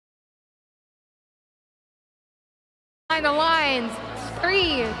Line the lines.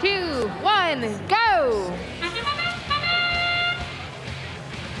 3, 2, 1, go!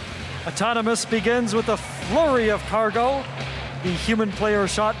 Autonomous begins with a flurry of cargo. The human player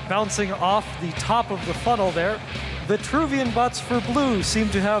shot bouncing off the top of the funnel there. Vitruvian bots for blue seem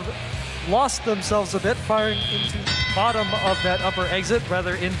to have lost themselves a bit, firing into the bottom of that upper exit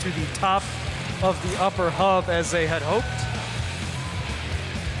rather into the top of the upper hub as they had hoped.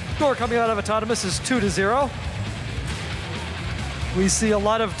 Score coming out of Autonomous is 2-0. We see a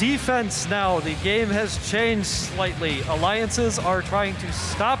lot of defense now. The game has changed slightly. Alliances are trying to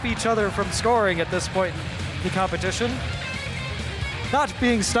stop each other from scoring at this point in the competition. Not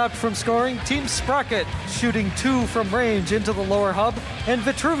being stopped from scoring, Team Sprocket shooting 2 from range into the lower hub, and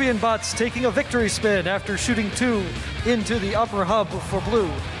Vitruvian bots taking a victory spin after shooting 2 into the upper hub for blue.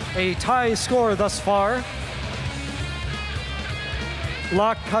 A tie score thus far.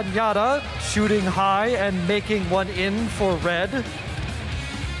 La Cañada shooting high and making one in for red.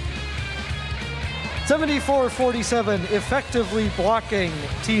 74-47, effectively blocking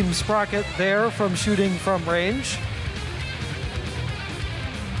Team Sprocket there from shooting from range.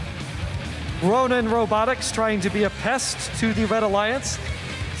 Ronan Robotics trying to be a pest to the Red Alliance,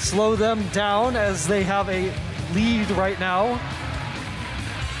 slow them down as they have a lead right now.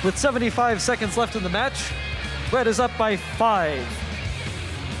 With 75 seconds left in the match, Red is up by 5.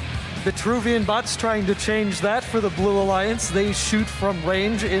 Vitruvian bots trying to change that for the Blue Alliance. They shoot from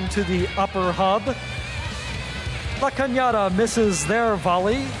range into the upper hub. La Cañada misses their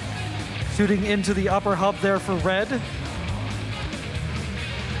volley, shooting into the upper hub there for Red.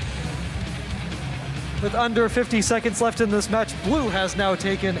 With under 50 seconds left in this match, Blue has now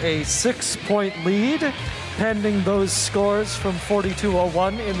taken a 6-point lead, pending those scores from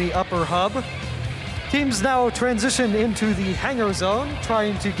 42-01 in the upper hub. Teams now transition into the hangar zone,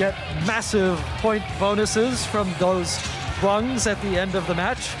 trying to get massive point bonuses from those rungs at the end of the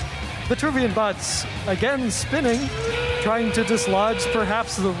match. Vitruvian bots again spinning, trying to dislodge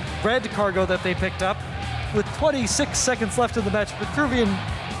perhaps the red cargo that they picked up. With 26 seconds left in the match,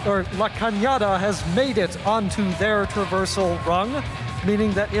 La Cañada has made it onto their traversal rung,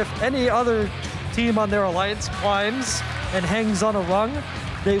 meaning that if any other team on their alliance climbs and hangs on a rung,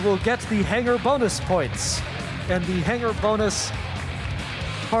 they will get the hangar bonus points. And the hangar bonus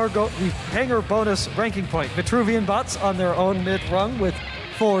ranking point. Vitruvian bots on their own mid-rung with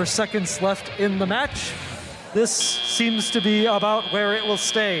 4 seconds left in the match. This seems to be about where it will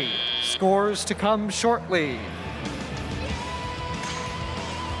stay. Scores to come shortly.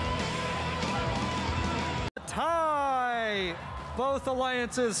 Tie! Both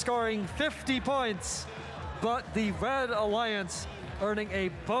alliances scoring 50 points, but the Red Alliance earning a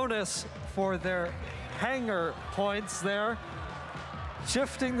bonus for their hangar points there.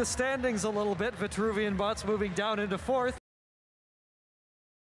 Shifting the standings a little bit, Vitruvian bots moving down into 4th.